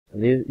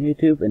Hello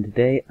YouTube, and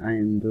today I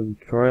am doing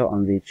a tutorial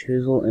on the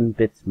Chisel N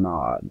Bits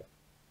mod.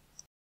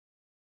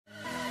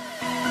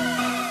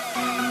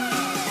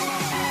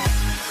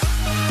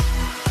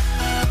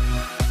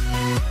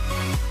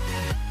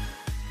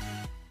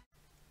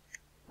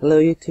 Hello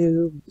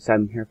YouTube,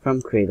 Sam here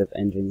from Creative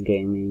Engine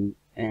Gaming,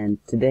 and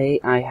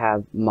today I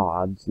have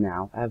mods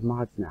now. I have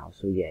mods now,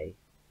 so yay.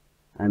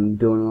 I'm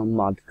doing a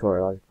mod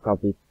tutorial, as you can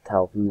probably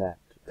tell from that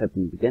clip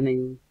in the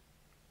beginning.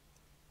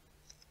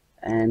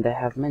 And I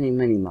have many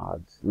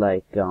mods,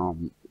 like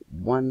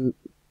one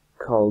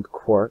called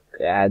Quirk.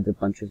 It adds a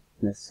bunch of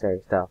necessary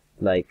stuff,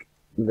 like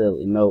little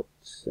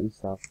emotes and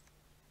stuff.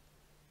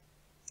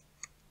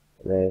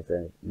 There's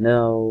a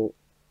no,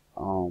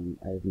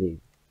 I believe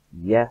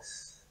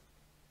yes.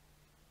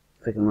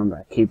 If I can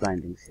remember, key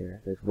bindings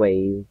here. There's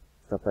wave,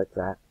 stuff like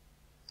that.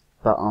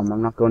 But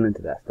I'm not going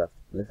into that stuff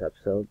this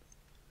episode.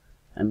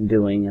 I'm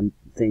doing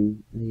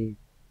the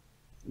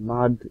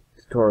mod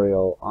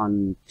tutorial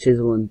on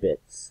Chisel N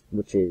Bits,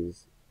 which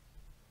is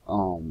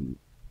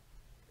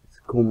it's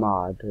a cool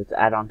mod. It's an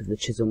add-on to the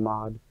Chisel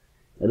mod.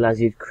 It allows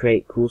you to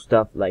create cool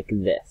stuff like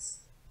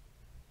this.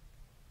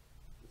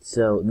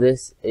 So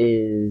this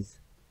is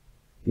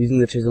using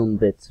the Chisel N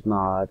Bits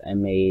mod. I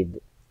made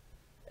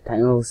a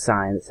tiny little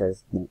sign that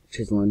says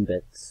Chisel N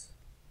Bits,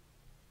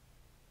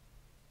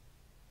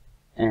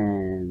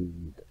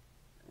 and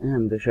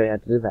I'm going to show you how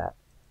to do that.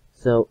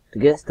 So to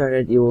get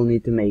started, you will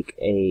need to make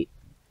a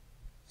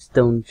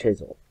stone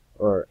chisel,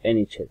 or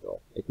any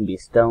chisel. It can be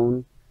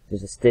stone,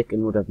 there's a stick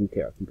and whatever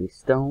material. It can be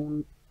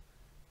stone,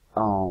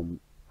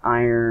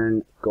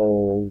 iron,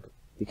 gold.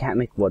 You can't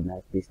make wood, it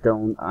has to be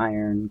stone,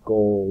 iron,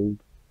 gold,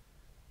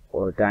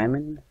 or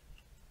diamond.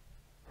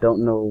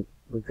 Don't know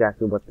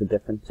exactly what the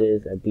difference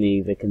is. I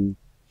believe it can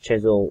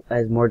chisel, it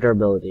has more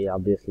durability,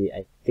 obviously.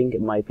 I think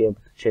it might be able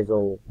to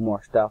chisel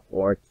more stuff,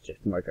 or it's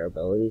just more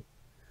durability.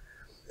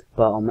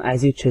 But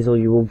as you chisel,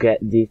 you will get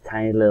these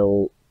tiny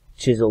little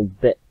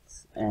chiseled bits,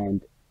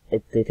 and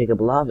they take up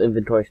a lot of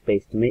inventory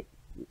space to make.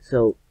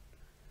 So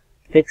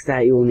to fix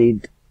that, you will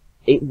need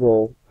 8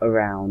 wool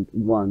around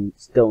 1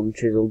 stone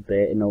chiseled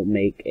bit, and it'll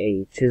make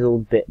a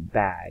chiseled bit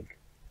bag.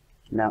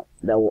 Now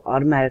that will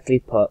automatically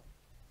put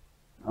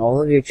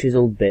all of your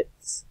chiseled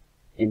bits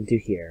into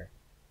here.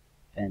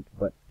 And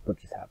what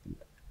just happened?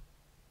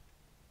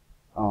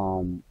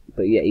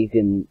 But yeah, you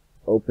can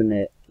open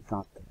it. It's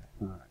not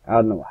there. I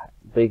don't know what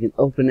happened, but you can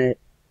open it,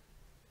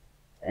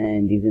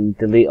 and you can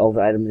delete all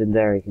the items in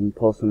there. You can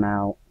pull some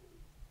out,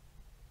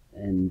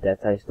 and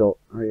that's how you store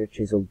all your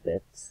chiseled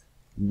bits.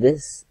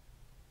 This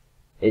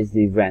is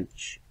the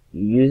wrench.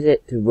 You use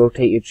it to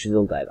rotate your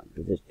chiseled items.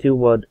 There's 2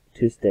 wood,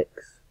 2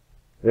 sticks.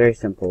 Very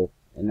simple.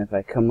 And if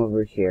I come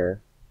over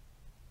here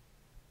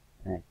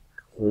and I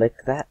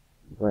click that,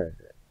 where is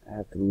it? I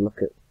have to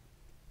look at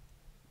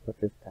what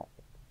just happened.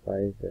 Why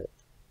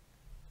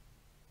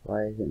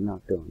is it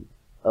not doing it?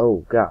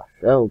 Oh gosh,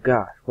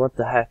 what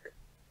the heck?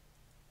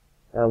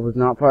 That was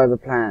not part of the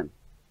plan.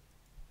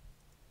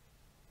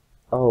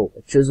 Oh,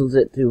 it chisels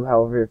it to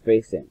however you're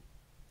facing.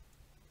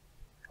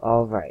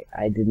 Alright,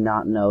 I did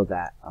not know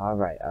that.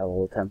 Alright, I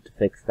will attempt to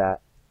fix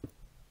that.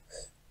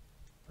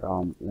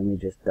 Let me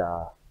just,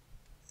 let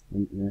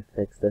me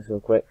fix this real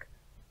quick.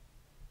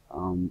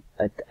 I'm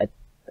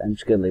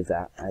just gonna leave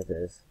that as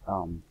is.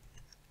 I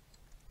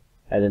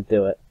didn't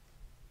do it.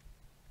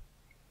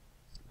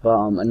 But,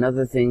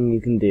 another thing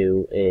you can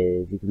do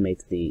is you can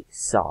make the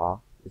saw.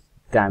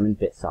 Diamond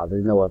bit saw.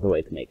 There's no other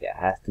way to make it. It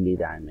has to be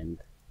diamond.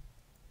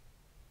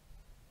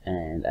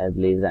 And I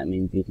believe that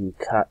means you can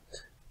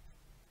cut.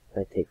 If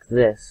I take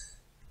this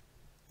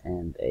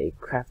and a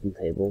crafting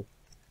table,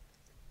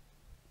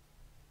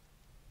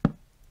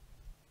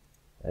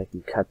 I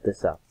can cut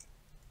this up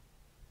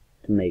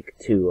to make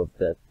 2 of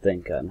the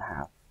thing cut in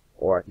half.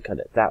 Or I can cut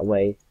it that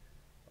way,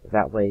 or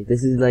that way.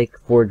 This is like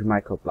Forge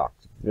Micro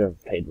Blocks, if you've ever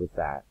played with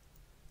that.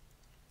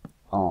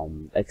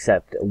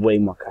 Except way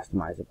more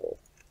customizable.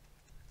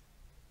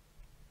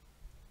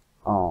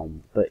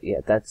 But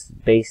yeah, that's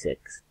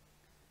basics.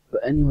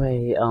 But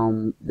anyway,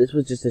 this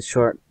was just a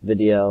short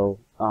video,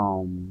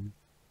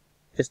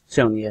 just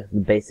showing you the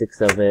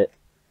basics of it.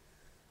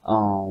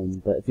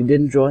 But if you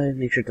did enjoy it,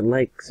 make sure to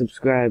like,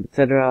 subscribe,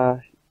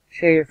 etc.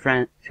 Share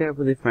it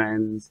with your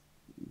friends,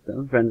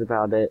 tell friends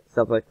about it,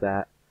 stuff like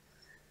that.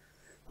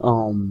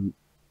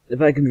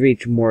 If I could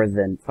reach more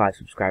than 5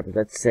 subscribers,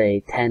 let's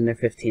say 10 or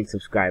 15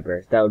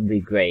 subscribers, that would be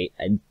great.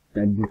 I'd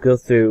go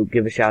through,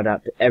 give a shout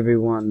out to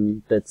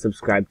everyone that's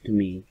subscribed to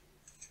me.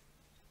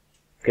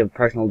 Give a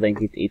personal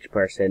thank you to each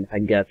person if I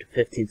can get up to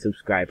 15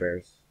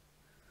 subscribers.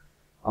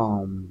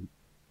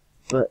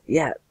 But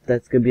yeah,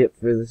 that's gonna be it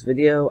for this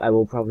video. I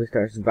will probably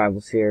start a survival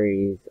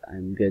series.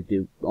 I'm gonna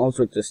do all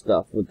sorts of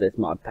stuff with this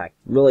mod pack.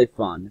 It's really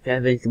fun. If you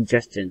have any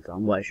suggestions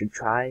on what I should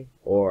try,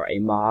 or a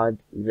mod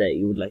that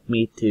you would like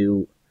me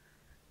to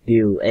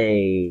do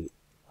a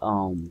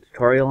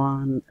tutorial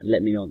on,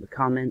 let me know in the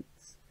comments.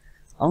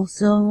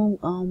 Also,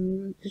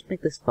 just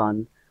make this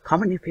fun.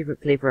 Comment your favorite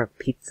flavor of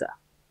pizza.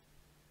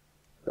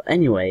 But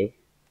anyway,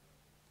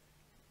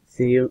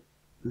 see you.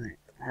 Alright.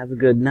 have a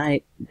good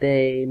night,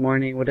 day,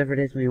 morning, whatever it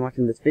is when you're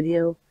watching this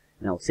video,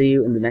 and I'll see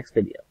you in the next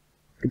video.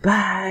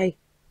 Goodbye!